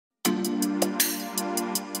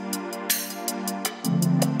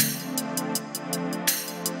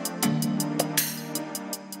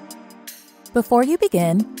Before you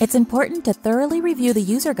begin, it's important to thoroughly review the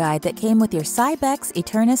user guide that came with your Cybex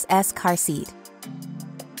Eternis S car seat.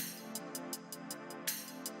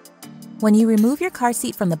 When you remove your car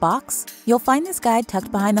seat from the box, you'll find this guide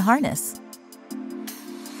tucked behind the harness.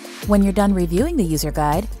 When you're done reviewing the user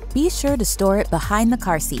guide, be sure to store it behind the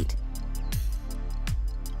car seat.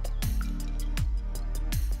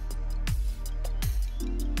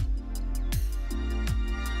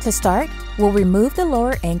 To start, we'll remove the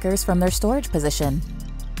lower anchors from their storage position.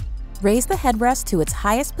 Raise the headrest to its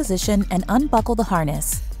highest position and unbuckle the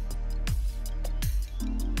harness.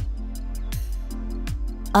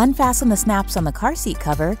 Unfasten the snaps on the car seat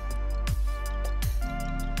cover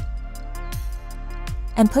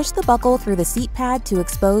and push the buckle through the seat pad to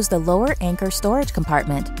expose the lower anchor storage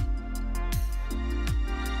compartment.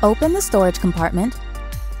 Open the storage compartment.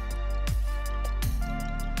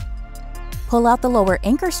 Pull out the lower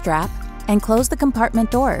anchor strap and close the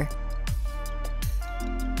compartment door.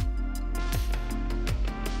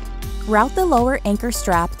 Route the lower anchor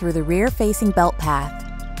strap through the rear-facing belt path.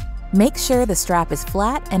 Make sure the strap is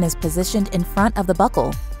flat and is positioned in front of the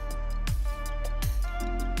buckle.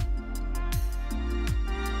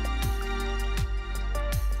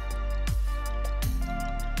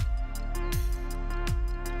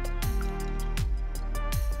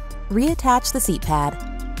 Reattach the seat pad.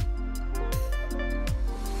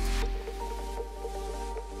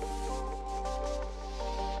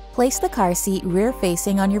 Place the car seat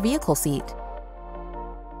rear-facing on your vehicle seat.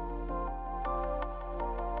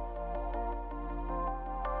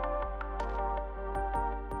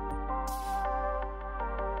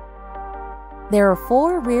 There are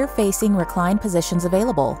 4 rear-facing recline positions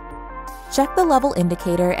available. Check the level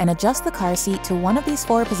indicator and adjust the car seat to one of these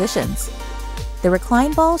 4 positions. The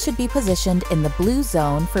recline ball should be positioned in the blue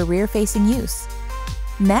zone for rear-facing use.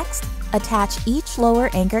 Next, attach each lower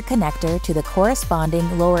anchor connector to the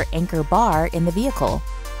corresponding lower anchor bar in the vehicle.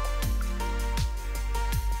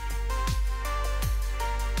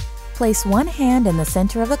 Place one hand in the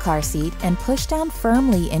center of the car seat and push down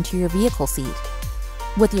firmly into your vehicle seat.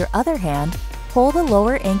 With your other hand, pull the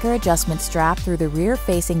lower anchor adjustment strap through the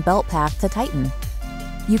rear-facing belt path to tighten.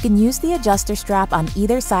 You can use the adjuster strap on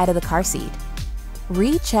either side of the car seat.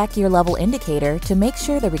 Recheck your level indicator to make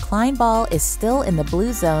sure the recline ball is still in the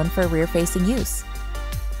blue zone for rear-facing use.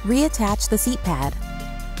 Reattach the seat pad.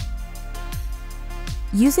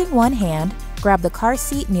 Using one hand, grab the car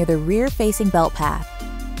seat near the rear-facing belt path.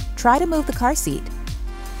 Try to move the car seat.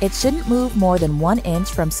 It shouldn't move more than 1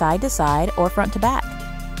 inch from side to side or front to back.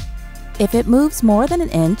 If it moves more than 1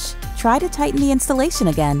 inch, try to tighten the installation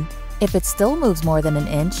again. If it still moves more than 1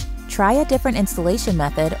 inch, try a different installation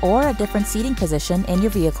method or a different seating position in your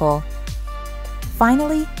vehicle.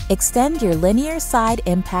 Finally, extend your linear side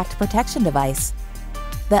impact protection device.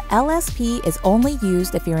 The LSP is only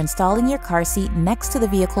used if you're installing your car seat next to the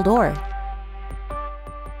vehicle door.